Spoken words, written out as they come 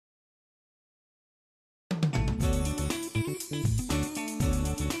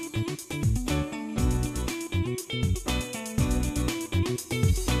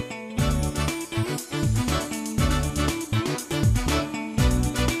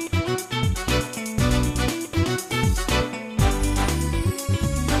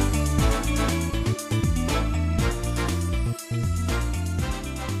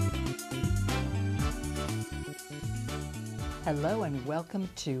Hello and welcome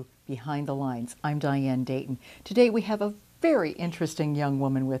to Behind the Lines. I'm Diane Dayton. Today we have a very interesting young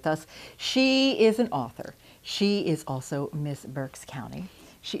woman with us. She is an author. She is also Miss Berks County.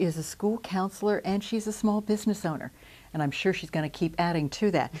 She is a school counselor and she's a small business owner. And I'm sure she's going to keep adding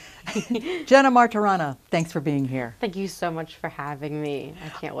to that. Jenna Martorana, thanks for being here. Thank you so much for having me. I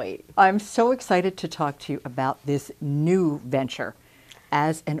can't wait. I'm so excited to talk to you about this new venture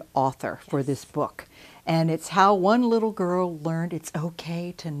as an author for this book. And it's how one little girl learned it's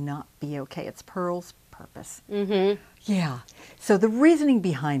okay to not be okay. It's Pearl's purpose. Mm-hmm. Yeah. So the reasoning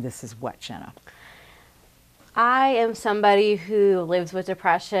behind this is what, Jenna? I am somebody who lives with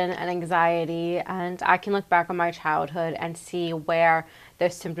depression and anxiety, and I can look back on my childhood and see where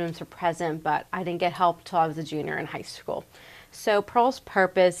those symptoms were present, but I didn't get help until I was a junior in high school. So Pearl's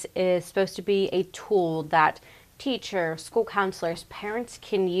purpose is supposed to be a tool that teachers, school counselors, parents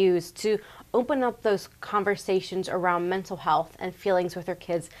can use to open up those conversations around mental health and feelings with their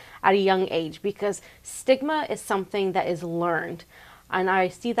kids at a young age, because stigma is something that is learned. And I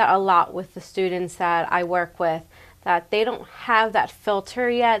see that a lot with the students that I work with, that they don't have that filter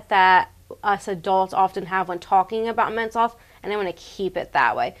yet that us adults often have when talking about mental health, and they want to keep it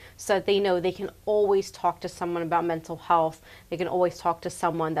that way so that they know they can always talk to someone about mental health. They can always talk to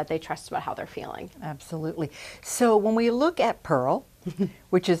someone that they trust about how they're feeling. Absolutely. So when we look at Pearl,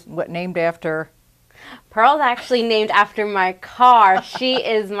 which is what, named after? Pearl's actually named after my car. She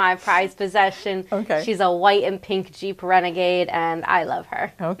is my prized possession. Okay. She's a white and pink Jeep Renegade, and I love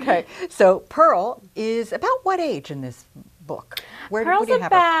her. Okay. So Pearl is about what age in this book? Pearl's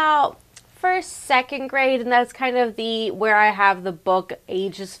about first, second grade, and that's kind of where I have the book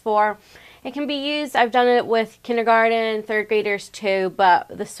ages for. It can be used, I've done it with kindergarten, third graders too, but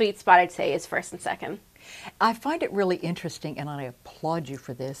the sweet spot I'd say is first and second. I find it really interesting, and I applaud you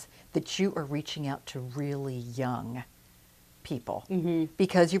for this, that you are reaching out to really young people. Mm-hmm.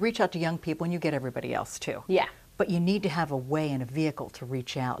 Because you reach out to young people and you get everybody else too. Yeah. But you need to have a way and a vehicle to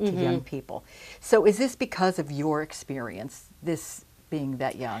reach out to young people. So is this because of your experience, this being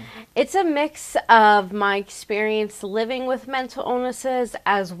that young? It's a mix of my experience living with mental illnesses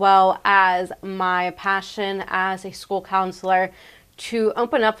as well as my passion as a school counselor to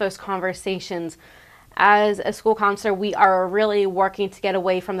open up those conversations. As a school counselor, we are really working to get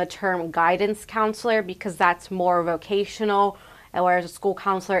away from the term guidance counselor, because that's more vocational, whereas a school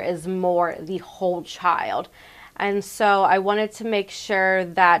counselor is more the whole child. And so I wanted to make sure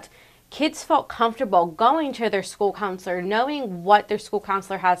that kids felt comfortable going to their school counselor, knowing what their school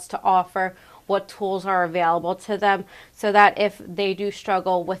counselor has to offer, what tools are available to them, so that if they do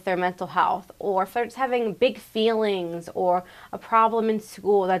struggle with their mental health, or if they're just having big feelings or a problem in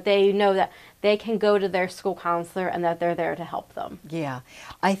school, that they know that they can go to their school counselor and that they're there to help them. Yeah.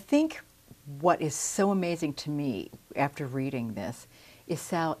 I think what is so amazing to me after reading this is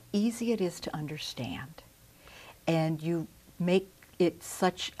how easy it is to understand. And you make it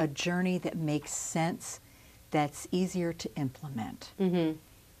such a journey that makes sense, that's easier to implement. Mm-hmm.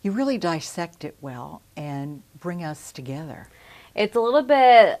 You really dissect it well and bring us together. It's a little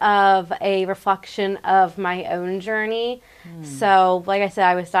bit of a reflection of my own journey. So, like I said,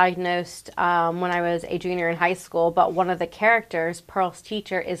 I was diagnosed when I was a junior in high school, but one of the characters, Pearl's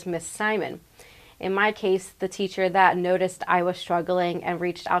teacher, is Miss Simon. In my case, the teacher that noticed I was struggling and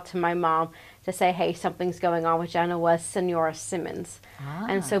reached out to my mom to say, hey, something's going on with Jenna, was Senora Simmons.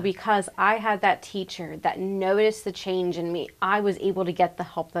 And so because I had that teacher that noticed the change in me, I was able to get the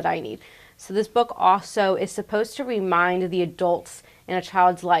help that I need. So this book also is supposed to remind the adults in a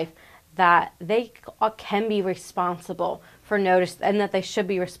child's life that they can be responsible for and that they should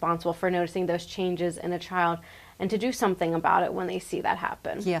be responsible for noticing those changes in a child and to do something about it when they see that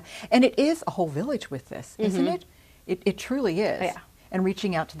happen. Yeah, and it is a whole village with this, isn't it? It truly is. Yeah. And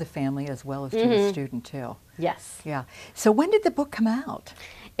reaching out to the family as well as to the student too. Yes. Yeah. So when did the book come out?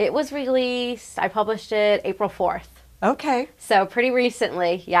 It was released, I published it April 4th. Okay. So pretty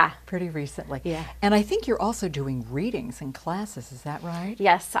recently, yeah. Pretty recently. Yeah. And I think you're also doing readings and classes, is that right?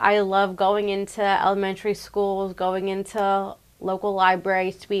 Yes, I love going into elementary schools, going into local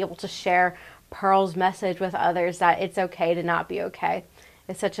libraries to be able to share Pearl's message with others that it's okay to not be okay.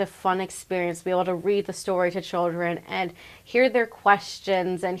 It's such a fun experience to be able to read the story to children and hear their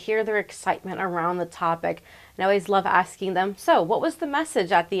questions and hear their excitement around the topic. And I always love asking them, so what was the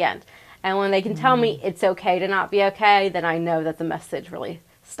message at the end? And when they can tell me it's okay to not be okay, then I know that the message really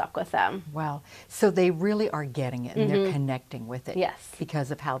stuck with them. Wow. So they really are getting it and they're connecting with it. Yes.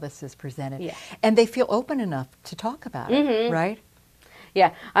 Because of how this is presented. Yeah. And they feel open enough to talk about it, right?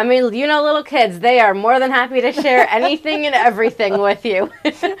 Yeah, I mean, little kids, they are more than happy to share anything and everything with you.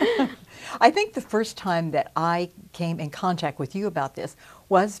 I think the first time that I came in contact with you about this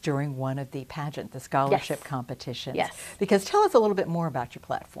was during one of the pageant, the scholarship Yes. competitions. Yes. Because tell us a little bit more about your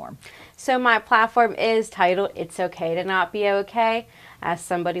platform. So my platform is titled It's Okay to Not Be Okay. As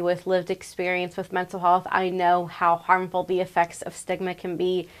somebody with lived experience with mental health, I know how harmful the effects of stigma can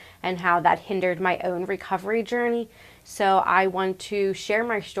be and how that hindered my own recovery journey. So I want to share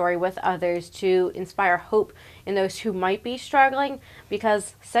my story with others to inspire hope in those who might be struggling,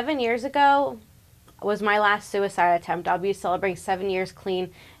 because 7 years ago was my last suicide attempt. I'll be celebrating 7 years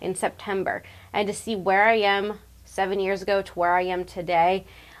clean in September. And to see where I am 7 years ago to where I am today,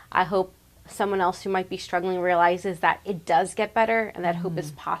 I hope someone else who might be struggling realizes that it does get better and that hope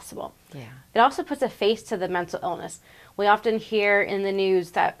is possible. Yeah. It also puts a face to the mental illness. We often hear in the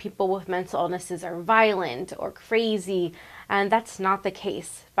news that people with mental illnesses are violent or crazy, and that's not the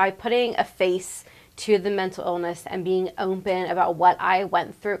case. By putting a face to the mental illness and being open about what I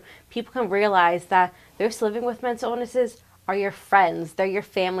went through, people can realize that those living with mental illnesses are your friends, they're your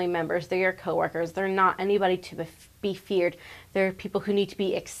family members, they're your coworkers. They're not anybody to be feared. They're people who need to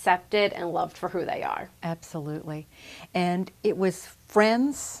be accepted and loved for who they are. Absolutely. And it was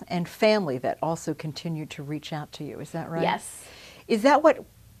friends and family that also continued to reach out to you, is that right? Yes. Is that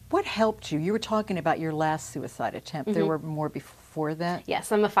what helped you? You were talking about your last suicide attempt. There were more before that?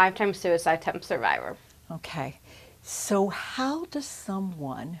 Yes, I'm a 5-time suicide attempt survivor. Okay. So how does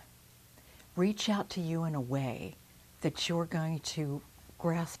someone reach out to you in a way that you're going to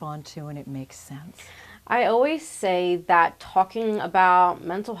grasp onto and it makes sense? I always say that talking about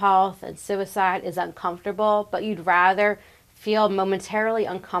mental health and suicide is uncomfortable, but you'd rather feel momentarily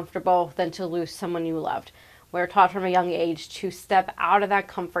uncomfortable than to lose someone you loved. We're taught from a young age to step out of that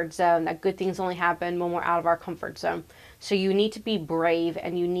comfort zone, that good things only happen when we're out of our comfort zone. So you need to be brave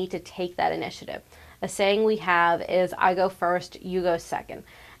and you need to take that initiative. A saying we have is, I go first, you go second.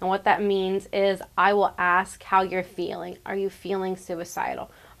 And what that means is I will ask how you're feeling. Are you feeling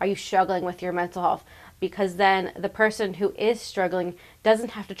suicidal? Are you struggling with your mental health? Because then the person who is struggling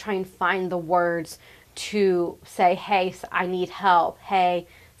doesn't have to try and find the words to say, hey, I need help. Hey,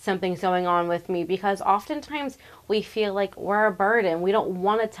 something's going on with me. Because oftentimes we feel like we're a burden. We don't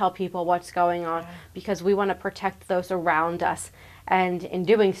want to tell people what's going on because we want to protect those around us. And in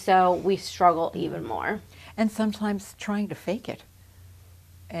doing so, we struggle even more. And sometimes trying to fake it.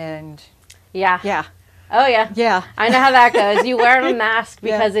 And Yeah. yeah. Oh, yeah. Yeah. I know how that goes. You wear a mask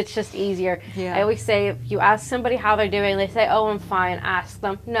because it's just easier. Yeah. I always say, if you ask somebody how they're doing, they say, oh, I'm fine. Ask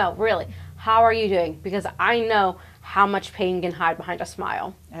them, no, really, how are you doing? Because I know how much pain can hide behind a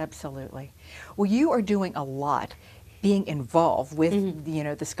smile. Absolutely. Well, you are doing a lot being involved with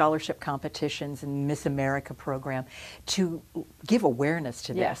the scholarship competitions and Miss America program to give awareness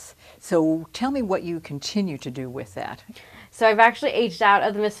to this. So tell me what you continue to do with that. So I've actually aged out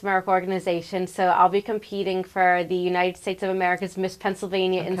of the Miss America organization, so I'll be competing for the United States of America's Miss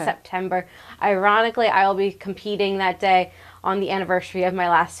Pennsylvania in September. Ironically, I'll be competing that day on the anniversary of my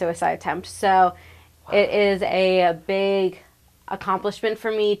last suicide attempt. So it is a big accomplishment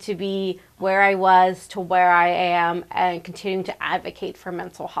for me to be where I was to where I am and continuing to advocate for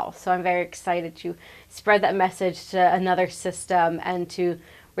mental health. So I'm very excited to spread that message to another system and to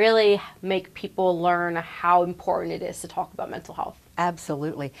really make people learn how important it is to talk about mental health.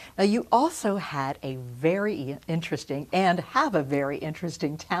 Absolutely. Now, you also had a very interesting and have a very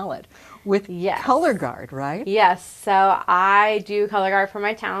interesting talent with color guard, right? Yes. So I do color guard for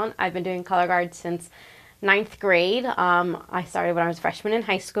my talent. I've been doing color guard since 9th grade. I started when I was a freshman in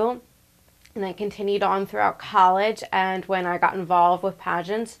high school, and then continued on throughout college. And when I got involved with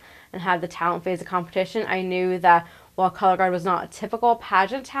pageants and had the talent phase of competition, I knew that while color guard was not a typical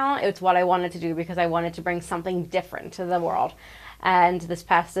pageant talent, it's what I wanted to do because I wanted to bring something different to the world. And this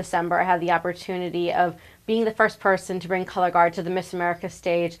past December, I had the opportunity of being the first person to bring color guard to the Miss America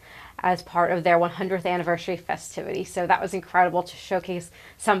stage as part of their 100th anniversary festivity. So that was incredible to showcase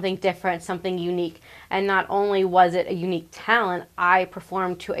something different, something unique. And not only was it a unique talent, I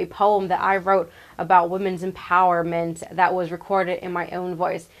performed to a poem that I wrote about women's empowerment that was recorded in my own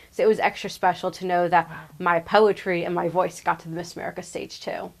voice. So it was extra special to know that my poetry and my voice got to the Miss America stage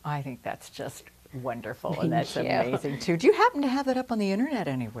too. I think that's just wonderful, and that's amazing too. Do you happen to have that up on the internet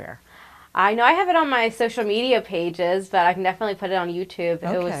anywhere? I know I have it on my social media pages, but I can definitely put it on YouTube.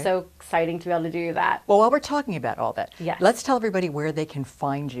 Okay. It was so exciting to be able to do that. Well, while we're talking about all that, Yes. let's tell everybody where they can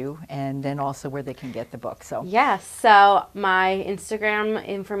find you and then also where they can get the book. So Yes, so my Instagram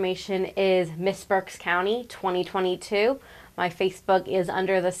information is Miss Berks County 2022. My Facebook is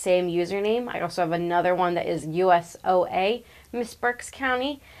under the same username. I also have another one that is USOA Miss Berks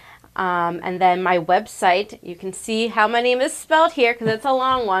County. And then my website, you can see how my name is spelled here because it's a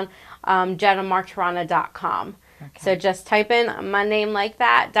long one. JennaMartorana.com. Okay. So just type in my name like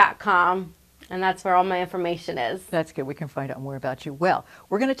that.com, and that's where all my information is. That's good. We can find out more about you. Well,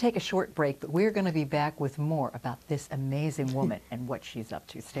 we're going to take a short break, but we're going to be back with more about this amazing woman and what she's up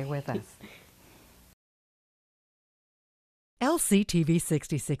to. Stay with us. LCTV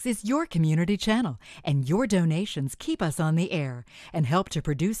 66 is your community channel, and your donations keep us on the air and help to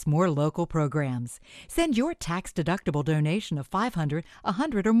produce more local programs. Send your tax-deductible donation of $500,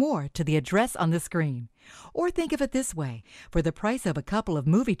 $100, or more to the address on the screen. Or think of it this way: for the price of a couple of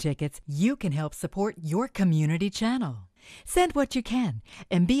movie tickets, you can help support your community channel. Send what you can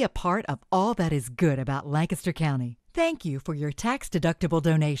and be a part of all that is good about Lancaster County. Thank you for your tax-deductible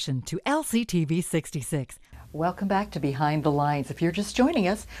donation to LCTV 66. Welcome back to Behind the Lines. If you're just joining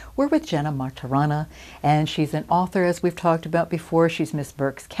us, we're with Jenna Martorana, and she's an author, as we've talked about before. She's Miss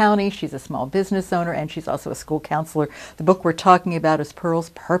Berks County. She's a small business owner, and she's also a school counselor. The book we're talking about is Pearl's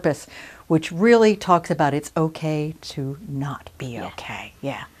Purpose, which really talks about it's okay to not be okay.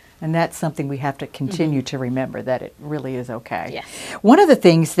 Yeah. And that's something we have to continue to remember, that it really is okay. Yes. One of the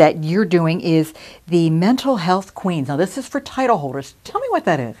things that you're doing is the Mental Health Queens. Now, this is for title holders. Tell me what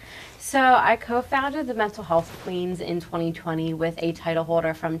that is. So I co-founded the Mental Health Queens in 2020 with a title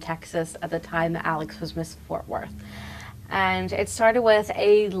holder from Texas. At the time, Alex was Miss Fort Worth. And it started with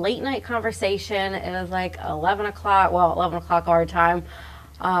a late night conversation. It was like 11 o'clock our time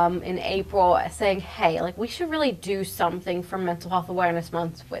in April, saying, hey, like, we should really do something for Mental Health Awareness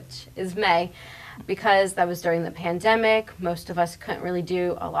Month, which is May. Because that was during the pandemic, most of us couldn't really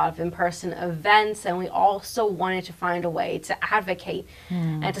do a lot of in-person events, and we also wanted to find a way to advocate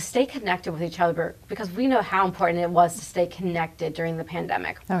and to stay connected with each other, because we know how important it was to stay connected during the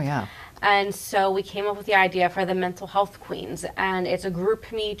pandemic. Oh, yeah. And so we came up with the idea for the Mental Health Queens, and it's a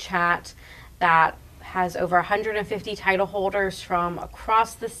group me chat that has over 150 title holders from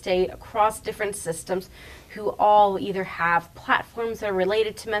across the state, across different systems, who all either have platforms that are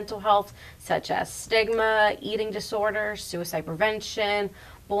related to mental health, such as stigma, eating disorders, suicide prevention,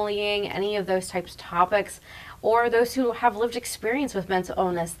 bullying, any of those types of topics, or those who have lived experience with mental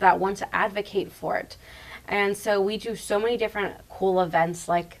illness that want to advocate for it. And so we do so many different cool events.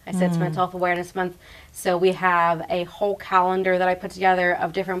 Like I said, it's Mental Health Awareness Month. So we have a whole calendar that I put together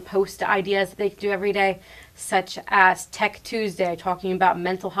of different post ideas that they can do every day, such as Tech Tuesday, talking about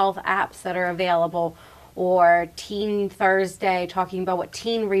mental health apps that are available, or Teen Thursday, talking about what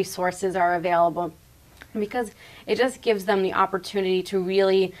teen resources are available. Because it just gives them the opportunity to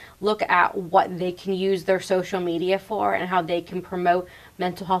really look at what they can use their social media for and how they can promote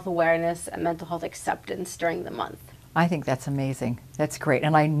mental health awareness and mental health acceptance during the month. I think that's amazing. That's great.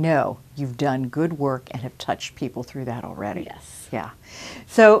 And I know you've done good work and have touched people through that already. Yes. Yeah.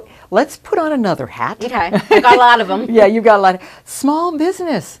 So let's put on another hat. Okay. I got a lot of them. Yeah, you got a lot. Small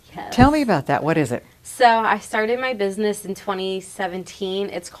business. Yes. Tell me about that. What is it? So I started my business in 2017.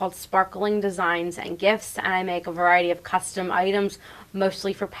 It's called Sparkling Designs and Gifts, and I make a variety of custom items,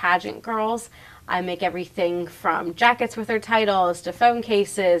 mostly for pageant girls. I make everything from jackets with their titles to phone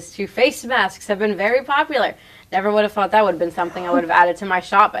cases to face masks. Have been very popular. Never would have thought that would have been something I would have added to my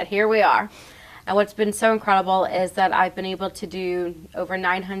shop, but here we are. And what's been so incredible is that I've been able to do over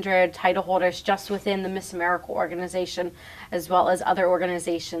 900 title holders just within the Miss America organization, as well as other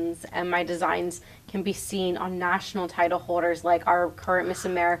organizations. And my designs can be seen on national title holders like our current Miss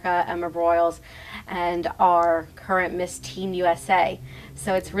America, Emma Broyles, and our current Miss Teen USA.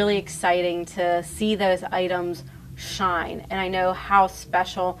 So it's really exciting to see those items shine. And I know how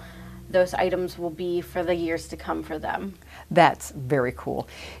special those items will be for the years to come for them. That's very cool.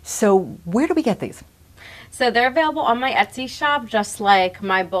 So where do we get these? So they're available on my Etsy shop, just like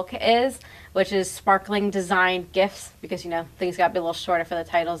my book is, which is Sparkling Design Gifts, because, you know, things got to be a little shorter for the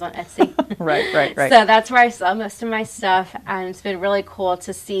titles on Etsy. Right. So that's where I sell most of my stuff, and it's been really cool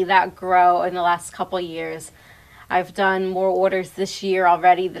to see that grow in the last couple years. I've done more orders this year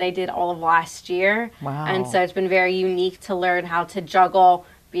already than I did all of last year. Wow. And so it's been very unique to learn how to juggle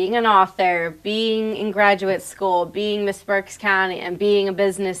being an author, being in graduate school, being Miss Berks County, and being a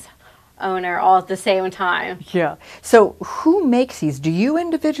business owner all at the same time. Yeah. So who makes these? Do you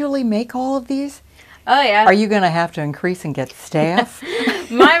individually make all of these? Oh, yeah. Are you going to have to increase and get staff?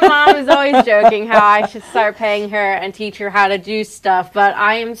 My mom is always joking how I should start paying her and teach her how to do stuff, but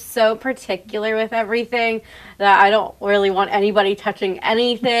I am so particular with everything that I don't really want anybody touching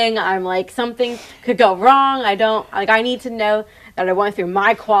anything. I'm like, something could go wrong. I need to know that I went through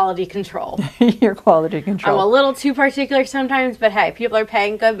my quality control. Your quality control. I'm a little too particular sometimes, but hey, people are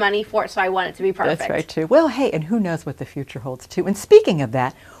paying good money for it, so I want it to be perfect. That's right, too. Well, hey, and who knows what the future holds, too. And speaking of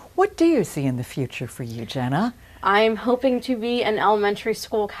that, what do you see in the future for you, Jenna? I'm hoping to be an elementary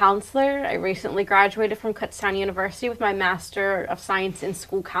school counselor. I recently graduated from Kutztown University with my Master of Science in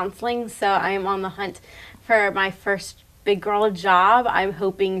School Counseling, so I am on the hunt for my first big girl job. I'm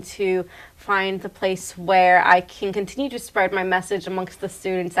hoping to find the place where I can continue to spread my message amongst the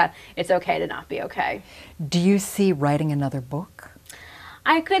students that it's okay to not be okay. Do you see writing another book?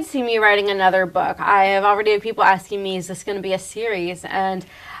 I could see me writing another book. I have already had people asking me, is this going to be a series? And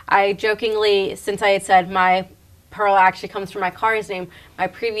I jokingly, since I had said my Pearl actually comes from my car's name, my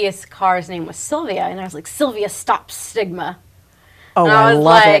previous car's name was Sylvia, and I was like, Sylvia, stop stigma. Oh, and I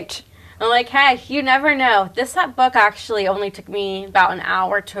love it. I'm like, hey, you never know. That book actually only took me about an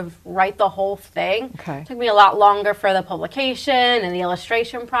hour to write the whole thing. Okay. It took me a lot longer for the publication and the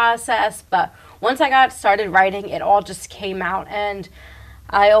illustration process, but once I got started writing, it all just came out, and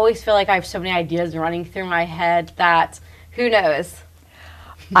I always feel like I have so many ideas running through my head that, who knows?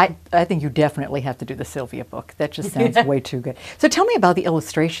 I think you definitely have to do the Sylvia book. That just sounds way too good. So tell me about the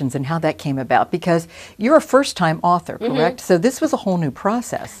illustrations and how that came about, because you're a first-time author, correct? So this was a whole new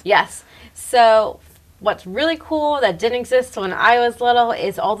process. Yes. So what's really cool that didn't exist when I was little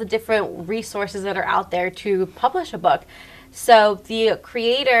is all the different resources that are out there to publish a book. So the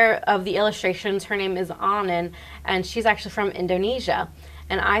creator of the illustrations, her name is Anand, and she's actually from Indonesia.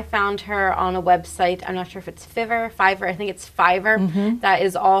 And I found her on a website, I'm not sure if it's Fiverr, I think it's Fiverr, that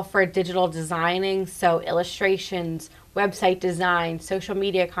is all for digital designing, so illustrations, website design, social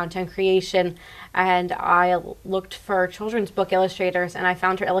media content creation, and I looked for children's book illustrators, and I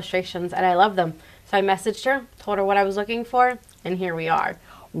found her illustrations, and I love them. So I messaged her, told her what I was looking for, and here we are.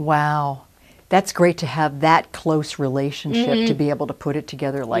 Wow. That's great to have that close relationship to be able to put it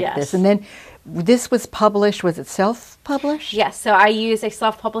together like this. And then this was published, was it self-published? Yes, so I use a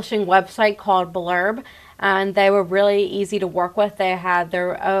self-publishing website called Blurb, and they were really easy to work with. They had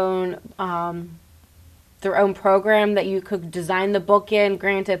their own program that you could design the book in.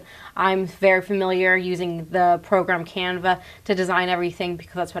 Granted, I'm very familiar using the program Canva to design everything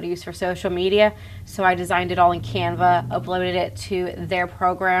because that's what I use for social media. So I designed it all in Canva, uploaded it to their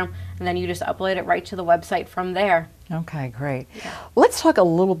program, and then you just upload it right to the website from there. Okay, great. Yeah. Let's talk a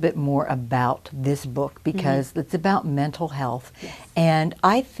little bit more about this book, because it's about mental health. Yes. And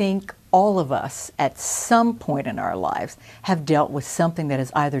I think all of us at some point in our lives have dealt with something that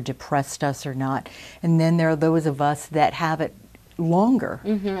has either depressed us or not. And then there are those of us that have it longer.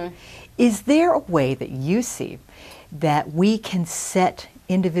 Is there a way that you see that we can set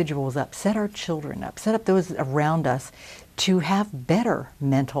individuals up, set our children up, set up those around us to have better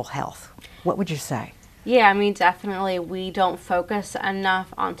mental health? What would you say? Yeah, I mean, definitely we don't focus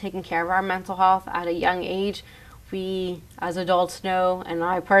enough on taking care of our mental health at a young age. We, as adults, know, and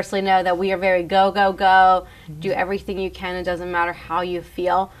I personally know, that we are very go, go, go, do everything you can. It doesn't matter how you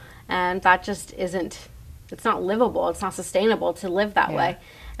feel. And that just isn't, it's not livable. It's not sustainable to live that way.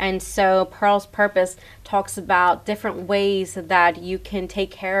 And so Pearl's Purpose talks about different ways that you can take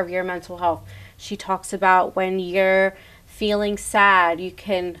care of your mental health. She talks about when you're feeling sad, you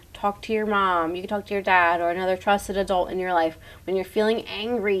can talk to your mom, you can talk to your dad or another trusted adult in your life. When you're feeling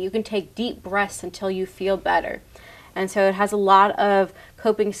angry, you can take deep breaths until you feel better. And so it has a lot of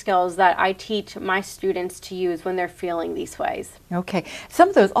coping skills that I teach my students to use when they're feeling these ways. Okay. Some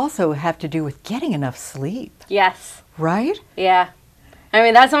of those also have to do with getting enough sleep. Yes. Right? Yeah. I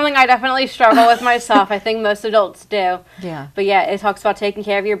mean, that's something I definitely struggle with myself. I think most adults do. Yeah. But yeah, it talks about taking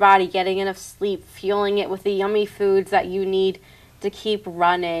care of your body, getting enough sleep, fueling it with the yummy foods that you need to keep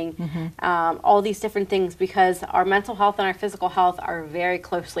running, all these different things, because our mental health and our physical health are very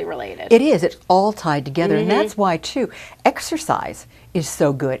closely related. It is. It's all tied together. And that's why, too, exercise is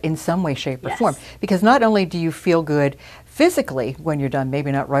so good in some way, shape, or form. Because not only do you feel good physically when you're done, maybe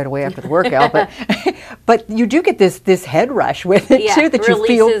not right away after the workout, but you do get this head rush with it, too, that you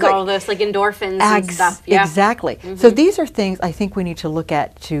feel good. All this, like endorphins and stuff. Yeah. Exactly. So these are things I think we need to look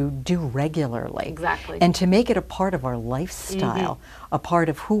at to do regularly. Exactly. And to make it a part of our lifestyle, a part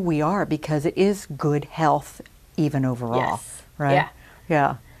of who we are, because it is good health even overall. Yes. Right? Yeah.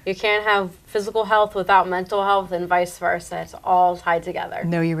 Yeah. You can't have physical health without mental health, and vice versa. It's all tied together.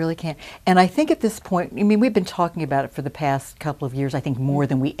 No, you really can't. And I think at this point, I mean, we've been talking about it for the past couple of years, I think more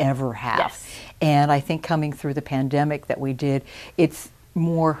than we ever have. Yes. And I think coming through the pandemic that we did, it's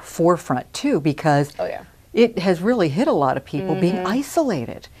more forefront too, because it has really hit a lot of people being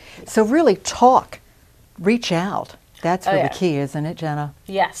isolated. So really talk, reach out. That's really key, isn't it, Jenna?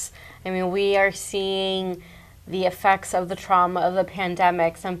 Yes. I mean, we are seeing the effects of the trauma of the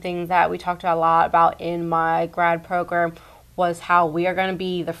pandemic. Something that we talked about a lot about in my grad program was how we are going to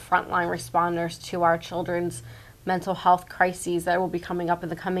be the frontline responders to our children's mental health crises that will be coming up in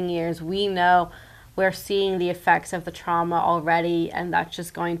the coming years. We know we're seeing the effects of the trauma already, and that's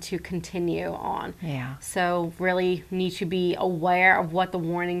just going to continue on. Yeah. So really need to be aware of what the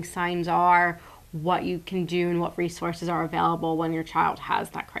warning signs are, what you can do, and what resources are available when your child has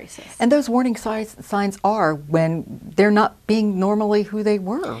that crisis. And those warning signs are when they're not being normally who they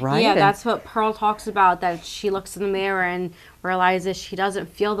were, right? Yeah, And that's what Pearl talks about, that she looks in the mirror and realizes she doesn't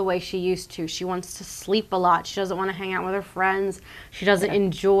feel the way she used to. She wants to sleep a lot. She doesn't want to hang out with her friends. She doesn't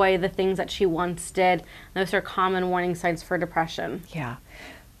enjoy the things that she once did. Those are common warning signs for depression. Yeah.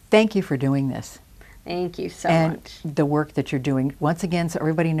 Thank you for doing this. Thank you so And much. the work that you're doing. Once again, so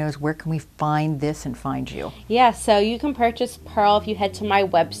everybody knows, where can we find this and find you? Yeah, so you can purchase Pearl if you head to my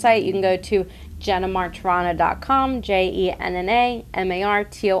website. You can go to JennaMartorana.com,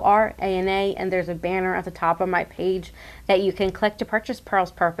 JennaMartorana, and there's a banner at the top of my page that you can click to purchase Pearl's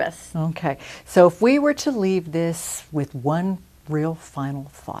Purpose. Okay. So if we were to leave this with one real final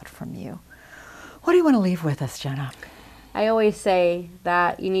thought from you, what do you want to leave with us, Jenna? I always say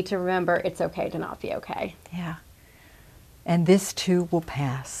that you need to remember it's okay to not be okay. Yeah. And this too will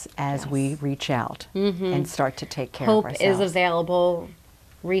pass as we reach out and start to take care of Hope ourselves. is available,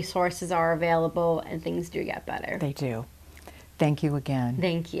 resources are available, and things do get better. They do. Thank you again.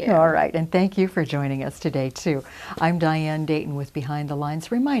 Thank you. All right, and thank you for joining us today too. I'm Diane Dayton with Behind the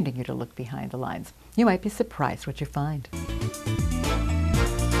Lines, reminding you to look behind the lines. You might be surprised what you find.